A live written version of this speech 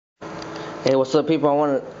Hey, what's up, people? I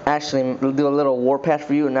want to actually do a little Warpath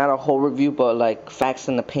review, not a whole review, but like facts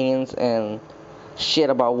and opinions and shit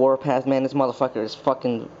about Warpath. Man, this motherfucker is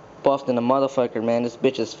fucking buffed in a motherfucker, man. This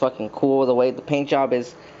bitch is fucking cool. The way the paint job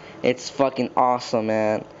is, it's fucking awesome,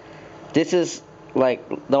 man. This is like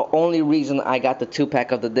the only reason I got the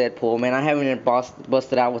 2-pack of the Deadpool, man. I haven't even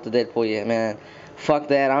busted out with the Deadpool yet, man. Fuck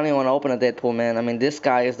that. I don't even want to open a Deadpool, man. I mean, this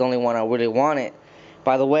guy is the only one I really wanted.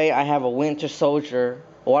 By the way, I have a Winter Soldier.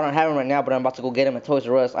 Well, I don't have him right now, but I'm about to go get him at Toys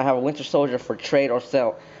R Us. I have a Winter Soldier for trade or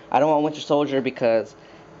sell. I don't want Winter Soldier because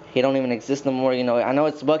he don't even exist no more. You know, I know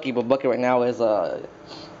it's Bucky, but Bucky right now is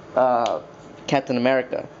Captain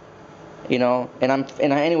America. You know, and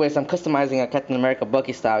anyways, I'm customizing a Captain America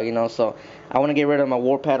Bucky style. You know, so I want to get rid of my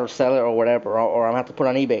Warpath or sell it or whatever, or I'm gonna have to put it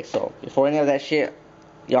on eBay. So for any of that shit,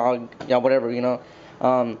 y'all whatever, you know.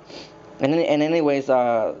 And anyways,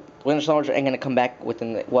 Winter Soldier ain't gonna come back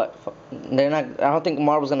within the, what? They're not. I don't think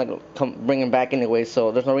Marvel's gonna bring him back anyway.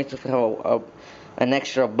 So there's no reason to have an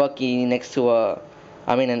extra Bucky next to a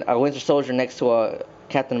Winter Soldier next to a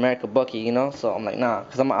Captain America Bucky. You know. So I'm like, nah,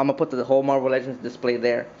 because I'm gonna put the whole Marvel Legends display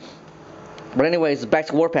there. But anyways, back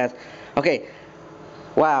to Warpath. Okay.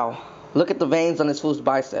 Wow. Look at the veins on this fool's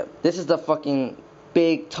bicep. This is the fucking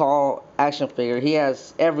big, tall action figure. He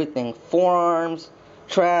has everything: forearms,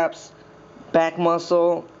 traps, back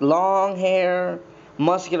muscle, long hair,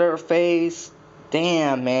 muscular face.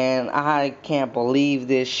 Damn, man, I can't believe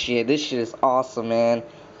this shit. This shit is awesome, man.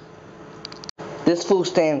 This fool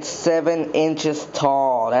stands 7 inches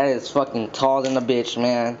tall. That is fucking tall than a bitch,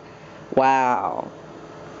 man. Wow.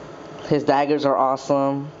 His daggers are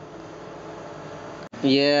awesome.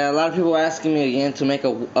 Yeah, a lot of people are asking me again to make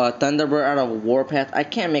a Thunderbird out of a Warpath. I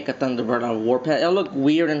can't make a Thunderbird out of a Warpath. It'll look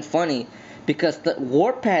weird and funny. Because the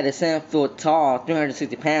Warpath is 7 foot tall,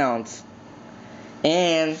 360 pounds.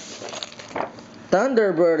 And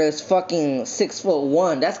Thunderbird is fucking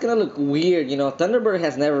 6'1". That's gonna look weird, you know. Thunderbird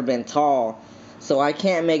has never been tall. So I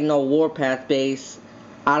can't make no Warpath base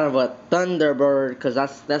out of a Thunderbird. Because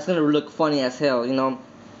that's gonna look funny as hell, you know.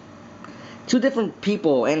 Two different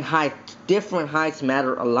people and height. Different heights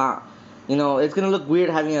matter a lot. You know, it's gonna look weird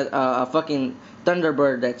having a fucking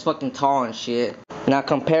Thunderbird that's fucking tall and shit. Now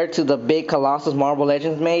compared to the big Colossus Marvel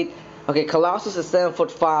Legends made, okay, Colossus is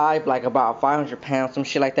 7'5", like about 500 pounds, some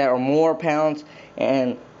shit like that, or more pounds,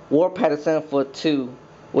 and Warpath is 7'2",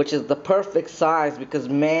 which is the perfect size because,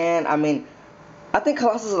 man, I mean, I think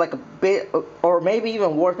Colossus is like a bit, or maybe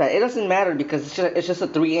even Warpath. It doesn't matter because it's just a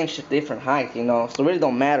 3-inch different height, you know, so it really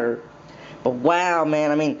don't matter. But wow,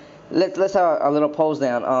 man, I mean, let's have a little pose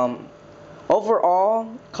down.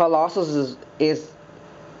 Overall, Colossus is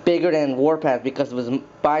bigger than Warpath because of his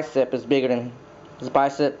bicep is bigger than his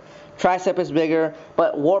bicep. Tricep is bigger,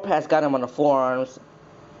 but Warpath's got him on the forearms.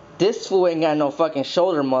 This fool ain't got no fucking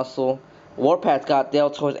shoulder muscle. Warpath's got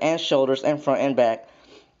deltoids and shoulders and front and back.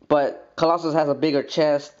 But Colossus has a bigger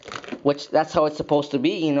chest, which that's how it's supposed to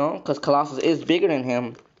be, you know, because Colossus is bigger than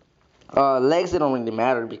him. Legs, it don't really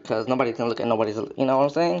matter because nobody can look at nobody's, you know what I'm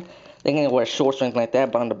saying? They can wear shorts or anything like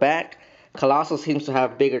that, but on the back, Colossus seems to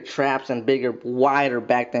have bigger traps and bigger, wider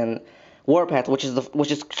back than Warpath, which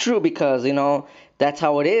is true because, you know, that's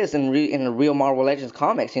how it is in the real Marvel Legends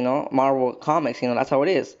comics, you know, Marvel comics, you know, that's how it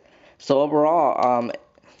is. So overall,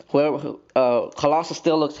 Colossus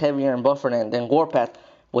still looks heavier and buffer than Warpath,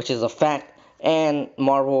 which is a fact, and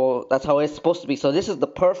Marvel, that's how it's supposed to be. So this is the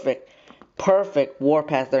perfect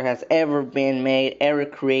Warpath there has ever been made, ever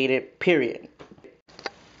created, period.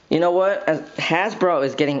 You know what? Hasbro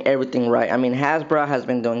is getting everything right. I mean, Hasbro has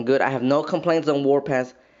been doing good. I have no complaints on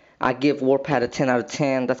Warpath. I give Warpath a 10 out of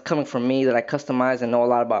 10. That's coming from me that I customize and know a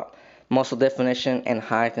lot about muscle definition and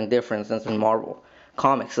height and differences in Marvel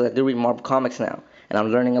comics. So I do read Marvel comics now, and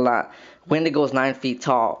I'm learning a lot. Wendigo is 9 feet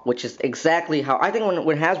tall, which is exactly how I think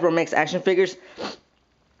when Hasbro makes action figures,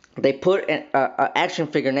 they put an action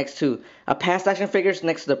figure next to a past action figures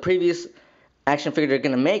next to the previous action figure they're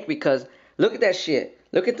gonna make because look at that shit.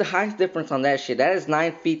 Look at the height difference on that shit. That is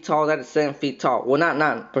 9 feet tall. That is 7 feet tall. Well, not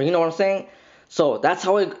 9, but you know what I'm saying? So that's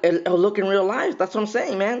how it'll look in real life. That's what I'm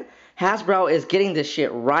saying, man. Hasbro is getting this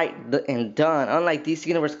shit right and done. Unlike DC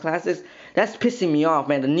Universe Classics, that's pissing me off,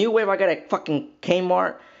 man. The new wave I got at fucking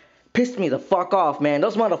Kmart pissed me the fuck off, man.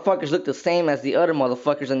 Those motherfuckers look the same as the other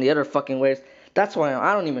motherfuckers in the other fucking waves. That's why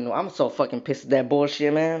I don't even know. I'm so fucking pissed at that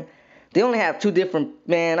bullshit, man. They only have 2 different,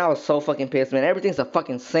 man. I was so fucking pissed, man. Everything's the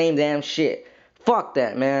fucking same damn shit. Fuck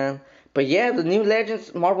that, man. But yeah, the new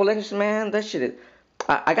Legends, Marvel Legends, man, that shit is...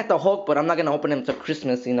 I got the Hulk, but I'm not gonna open them till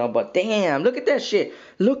Christmas, you know. But damn, look at that shit.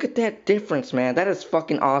 Look at that difference, man. That is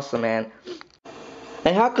fucking awesome, man.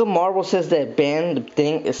 And how come Marvel says that Ben, the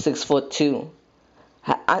Thing, is 6'2"?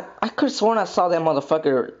 I could have sworn I saw that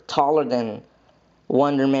motherfucker taller than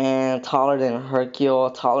Wonder Man, taller than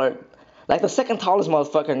Hercule, taller, like the second tallest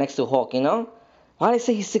motherfucker next to Hulk, you know? Why did they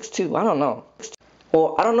say he's 6'2"? I don't know.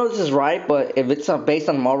 Well, I don't know if this is right, but if it's based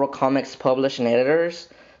on Marvel Comics publishing editors,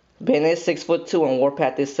 Ben is 6'2" and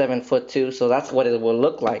Warpath is 7'2", so that's what it will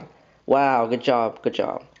look like. Wow, good job, good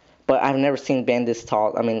job. But I've never seen Ben this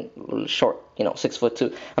tall. I mean, short,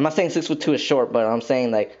 6'2". I'm not saying 6'2" is short, but I'm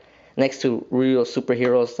saying like next to real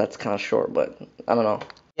superheroes, that's kind of short. But I don't know.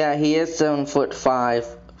 Yeah, he is 7'5",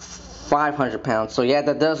 500 pounds. So yeah,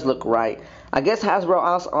 that does look right. I guess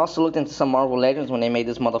Hasbro also looked into some Marvel Legends when they made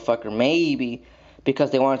this motherfucker. Maybe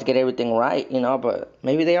because they wanted to get everything right, But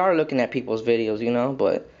maybe they are looking at people's videos,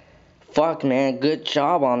 But fuck, man, good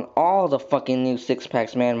job on all the fucking new six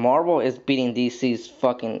packs, man. Marvel is beating DC's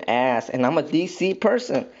fucking ass, and I'm a DC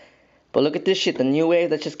person. But look at this shit, the new wave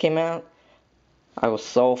that just came out. I was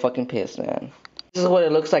so fucking pissed, man. This is what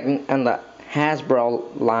it looks like on the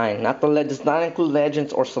Hasbro line, not the does not include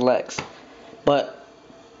Legends or Selects. But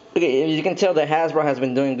okay, you can tell that Hasbro has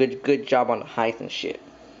been doing good job on the height and shit.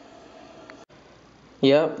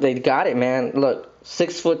 Yep, they got it, man. Look,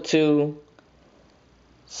 6'2",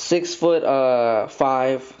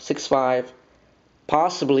 6'5",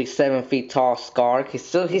 possibly 7 feet tall. Scar. He's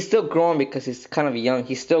still growing because he's kind of young.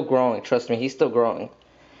 He's still growing. Trust me, he's still growing.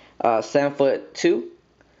 7'2".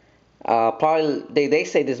 Probably they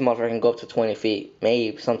say this motherfucker can go up to 20 feet,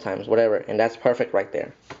 maybe sometimes, whatever, and that's perfect right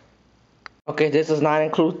there. Okay, this does not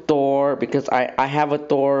include Thor because I have a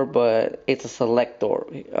Thor, but it's a select Thor.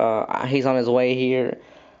 He's on his way here.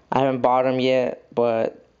 I haven't bought him yet,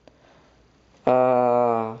 but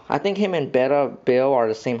I think him and Beta Bill are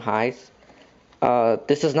the same height.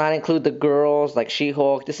 This does not include the girls like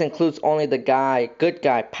She-Hulk. This includes only the good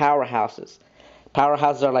guy powerhouses.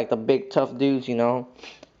 Powerhouses are like the big tough dudes,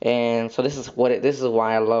 And so this is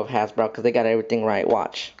why I love Hasbro, because they got everything right.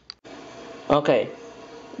 Watch. Okay.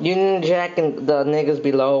 Union Jack and the niggas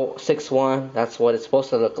below 6'1", that's what it's supposed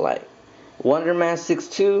to look like. Wonder Man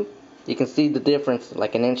 6'2", you can see the difference,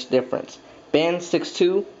 like an inch difference. Ben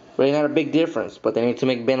 6'2", really not a big difference, but they need to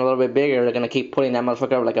make Ben a little bit bigger. They're gonna keep putting that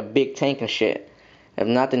motherfucker up like a big tank and shit. If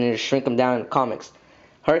not, they need to shrink him down in the comics.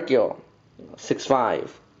 Hercule 6'5",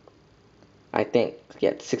 I think.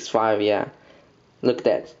 Yeah, 6'5", yeah. Look at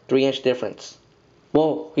that, 3-inch difference.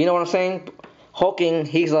 Well, you know what I'm saying? Hulking,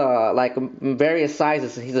 he's like various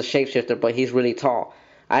sizes. He's a shapeshifter, but he's really tall.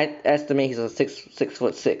 I estimate he's a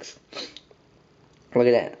 6'6". Look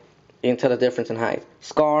at that. You can tell the difference in height.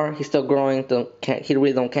 Scar, he's still growing. He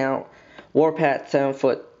really don't count. Warpath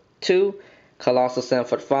 7'2". Colossus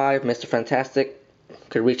 7'5". Mr. Fantastic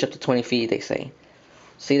could reach up to 20 feet. They say.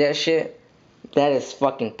 See that shit? That is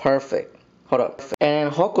fucking perfect. Hold up.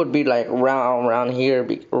 And Hulk would be like around right here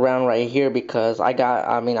because I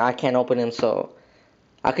can't open him, so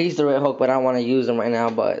I could use the Red Hulk, but I don't want to use him right now.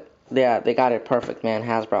 But yeah, they got it perfect, man.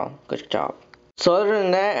 Hasbro, good job. So other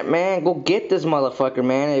than that, man, go get this motherfucker,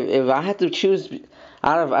 man. If I had to choose if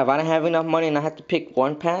I didn't have enough money and I had to pick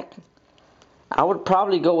one pack, I would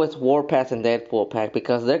probably go with Warpath and Deadpool pack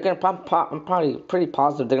because they're gonna I'm probably pretty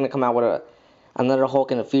positive they're gonna come out with another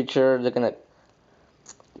Hulk in the future. They're gonna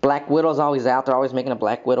Black Widow's always out. They're always making a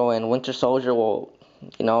Black Widow, and Winter Soldier will,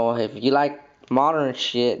 if you like modern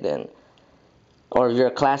shit, then, or if you're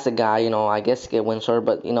a classic guy, I guess get Winter Soldier.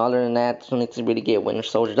 But other than that, you need to really get Winter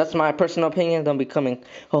Soldier. That's my personal opinion. Don't be coming,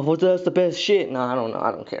 well, that's the best shit. No, I don't know.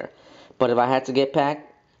 I don't care. But if I had to get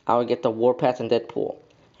packed, I would get the Warpath and Deadpool.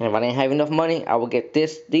 And if I didn't have enough money, I would get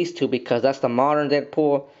these two because that's the modern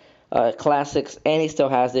Deadpool classics, and he still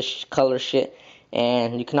has this color shit.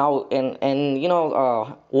 And you can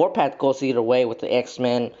Warpath goes either way with the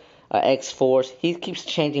X-Men, X-Force. He keeps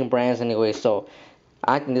changing brands anyway, so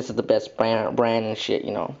I think this is the best brand and shit,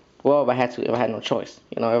 Well, if I had no choice,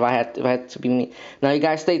 if I had to be me. Now you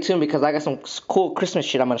guys stay tuned because I got some cool Christmas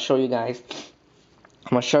shit I'm gonna show you guys. I'm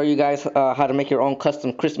gonna show you guys how to make your own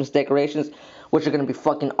custom Christmas decorations, which are gonna be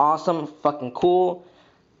fucking awesome, fucking cool.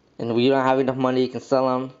 And if you don't have enough money, you can sell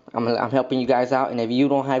them. I'm helping you guys out. And if you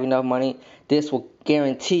don't have enough money, this will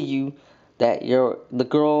guarantee you that the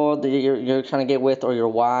girl that you're trying to get with or your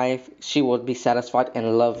wife, she will be satisfied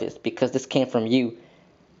and love this because this came from you.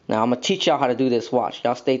 Now I'm gonna teach y'all how to do this. Watch.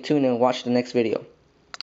 Y'all stay tuned and watch the next video.